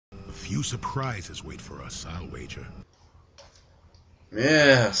few surprises wait for us, I'll wager.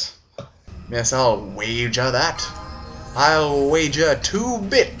 Yes. Yes, I'll wager that. I'll wager 2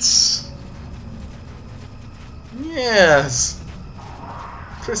 bits. Yes.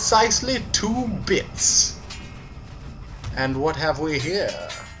 Precisely 2 bits. And what have we here?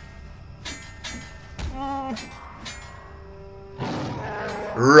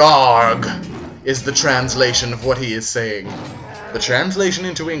 Rarg is the translation of what he is saying. The translation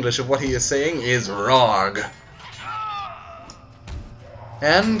into English of what he is saying is Rarg.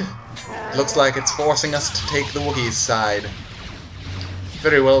 And it looks like it's forcing us to take the Wookiee's side.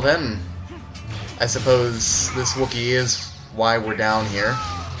 Very well then. I suppose this Wookiee is why we're down here.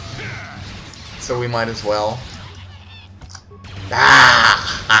 So we might as well.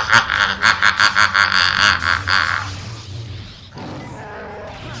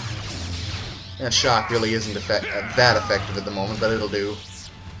 That shock really isn't that effective at the moment, but it'll do.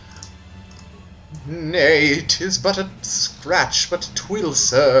 Nay, 'tis but a scratch, but 'twill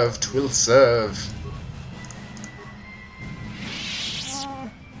serve, 'twill serve.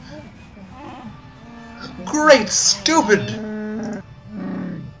 Great stupid!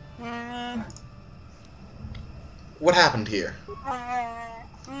 What happened here?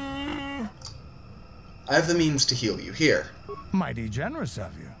 I have the means to heal you. Here. Mighty generous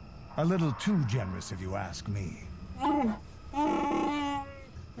of you. A little too generous, if you ask me.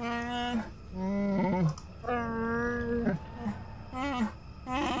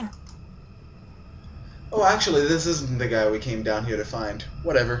 Oh, actually, this isn't the guy we came down here to find.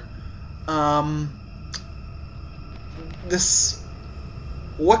 Whatever.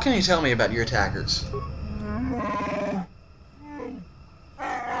 What can you tell me about your attackers?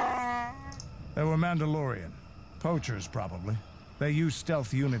 They were Mandalorian. Poachers, probably. They used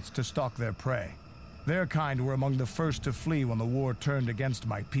stealth units to stalk their prey. Their kind were among the first to flee when the war turned against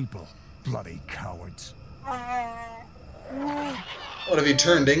my people. Bloody cowards. What, have you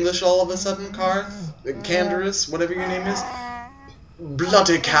turned English all of a sudden, Karth? Canderous? Whatever your name is?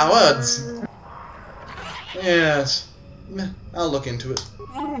 Bloody cowards! Yes. I'll look into it.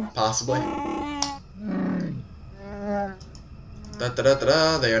 Possibly.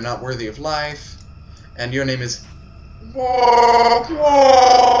 Da-da-da-da-da, they are not worthy of life. And your name is...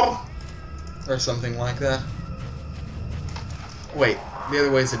 or something like that. Wait, the other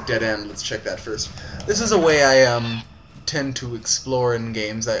way is a dead end. Let's check that first. This is a way I tend to explore in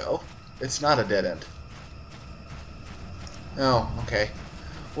games. Oh, it's not a dead end. Oh, okay.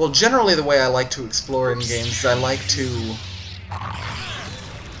 Well, generally the way I like to explore in games is I like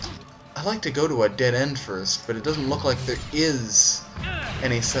to go to a dead end first, but it doesn't look like there is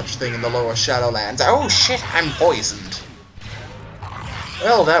any such thing in the lower Shadowlands. Oh shit, I'm poisoned.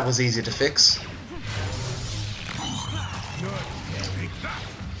 Well, that was easy to fix.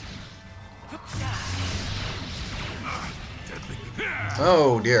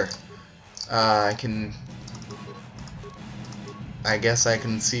 Oh dear. I guess I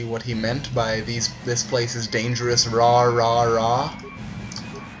can see what he meant by this place is dangerous, rah rah rah.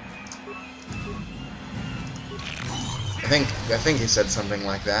 I think he said something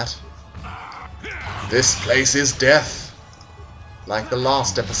like that. This place is death. Like the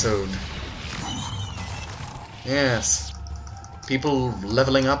last episode. Yes. People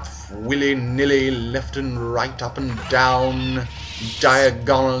leveling up willy-nilly, left and right, up and down,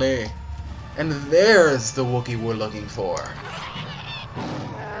 diagonally. And there's the Wookiee we're looking for.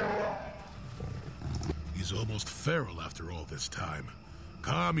 He's almost feral after all this time.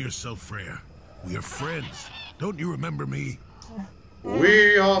 Calm yourself, Freya. We are friends. Don't you remember me?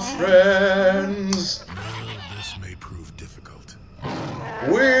 We are friends. Well, this may prove difficult.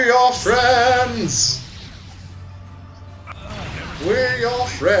 We are friends. We are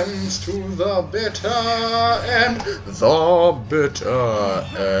friends to the bitter end. The bitter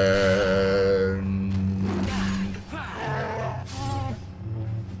end.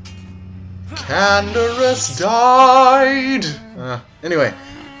 Canderous died. Anyway,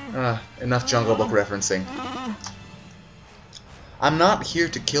 enough Jungle Book referencing. I'm not here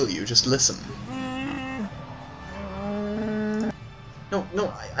to kill you, just listen.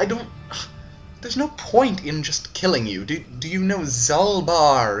 No, I don't... There's no point in just killing you. Do you know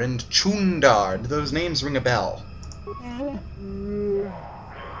Zalbar and Chundar? Do those names ring a bell?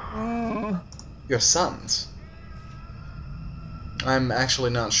 Your sons. I'm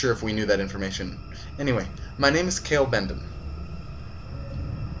actually not sure if we knew that information. Anyway, my name is Kale Bendon.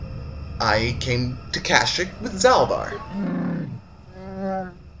 I came to Kashyyyk with Zalbar.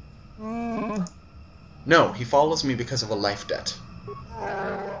 No, he follows me because of a life debt.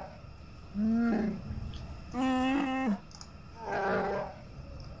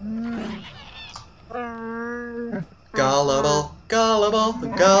 the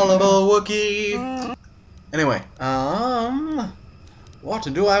gullible Wookiee. Anyway, what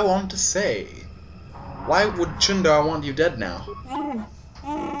do I want to say? Why would Chundar want you dead now?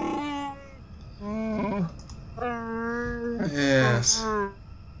 Yes.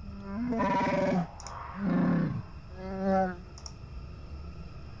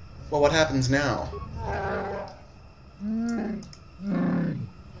 Well, what happens now?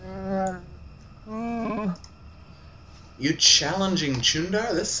 You challenging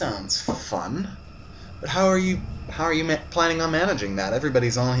Chundar? This sounds fun. But how are you planning on managing that?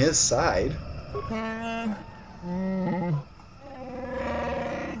 Everybody's on his side.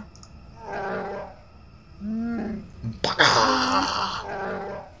 Baka!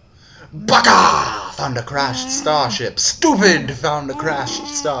 Baka! Found a crashed starship. Stupid! Found a crashed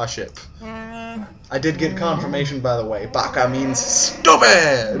starship. I did get confirmation, by the way. Baka means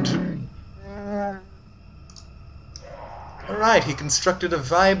stupid! Alright, he constructed a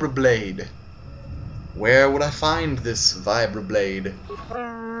vibroblade. Where would I find this vibroblade?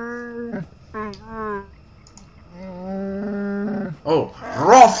 Oh,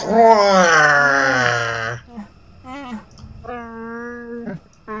 rough roar!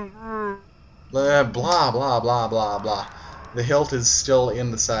 Blah, blah, blah, blah, blah, blah. The hilt is still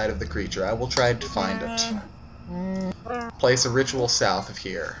in the side of the creature. I will try to find it. Place a ritual south of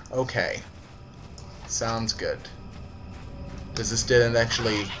here. Okay. Sounds good. Does this didn't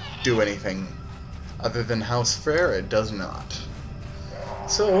actually do anything other than House Fair? It does not.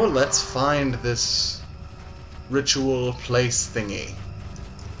 So let's find this ritual place thingy.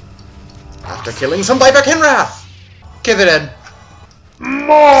 After killing some Viper Kinrath! Kither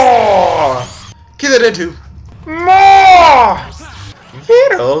more! Kither too. More!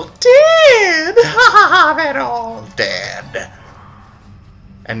 They're all dead! Haha, they're all dead.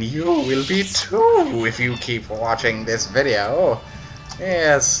 And you will be too if you keep watching this video.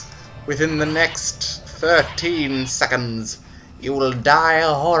 Yes, within the next 13 seconds, you will die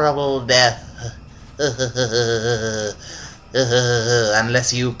a horrible death.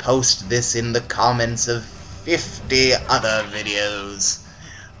 Unless you post this in the comments of 50 other videos.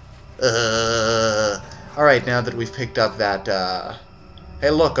 Alright, now that we've picked up that, hey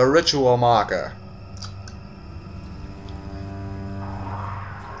look, a ritual marker.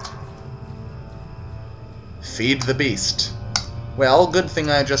 Feed the beast. Well, good thing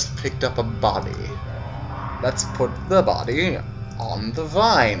I just picked up a body. Let's put the body on the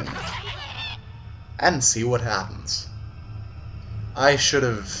vine. And see what happens. I should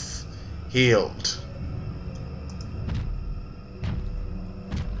have healed.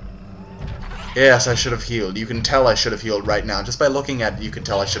 Yes, I should have healed. You can tell I should have healed right now. Just by looking at it, you can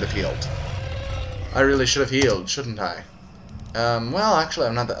tell I should have healed. I really should have healed, shouldn't I? Well, actually,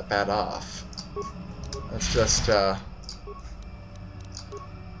 I'm not that bad off. Let's just,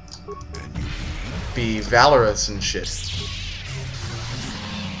 be valorous and shit.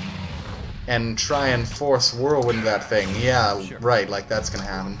 And try and force whirlwind that thing. Yeah, right, like that's gonna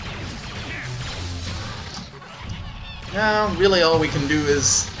happen. Now, really all we can do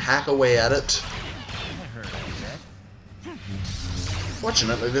is hack away at it.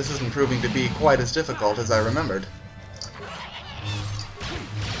 Fortunately, this isn't proving to be quite as difficult as I remembered.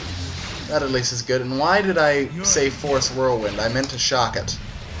 That at least is good. And why did I say force whirlwind? I meant to shock it.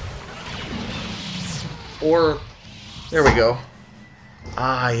 Or, there we go.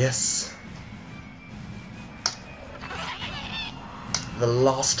 Ah, yes. The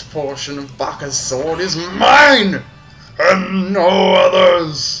lost portion of Baka's sword is mine! And no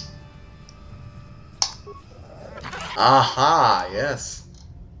others! Aha, yes.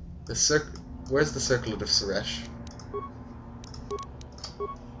 Where's the Circlet of Suresh?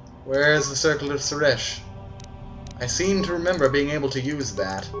 Where's the Circlet of Suresh? I seem to remember being able to use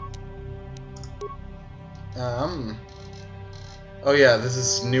that. Oh yeah, this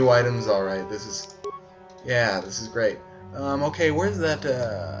is new items, alright. This is... yeah, this is great. Okay, where's that,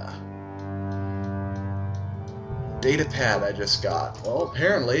 data pad I just got? Well,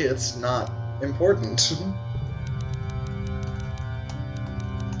 apparently it's not important.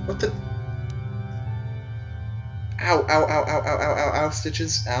 What the... Ow, ow, ow, ow, ow, ow, ow, ow,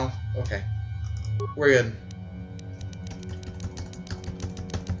 stitches. Ow. Okay. We're good.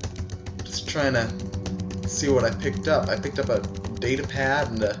 Just trying to see what I picked up. I picked up a data pad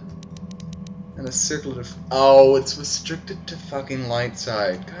and a circlet of... oh, it's restricted to fucking light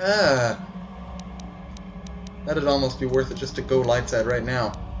side. Ah. That'd almost be worth it just to go light side right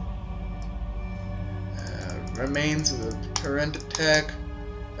now. Remains of the torrent attack.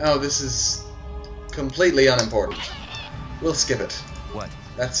 Oh, this is completely unimportant. We'll skip it. What?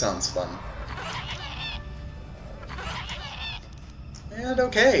 That sounds fun. And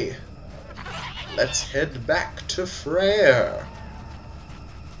okay, let's head back to Freyr.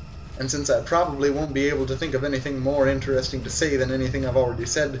 And since I probably won't be able to think of anything more interesting to say than anything I've already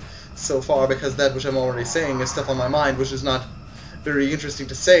said so far, because that which I'm already saying is stuff on my mind which is not very interesting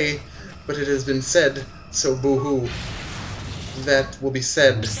to say, but it has been said, so boo-hoo. That will be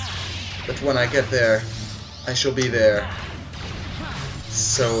said, but when I get there, I shall be there.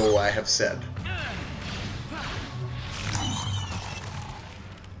 So I have said.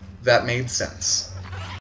 That made sense.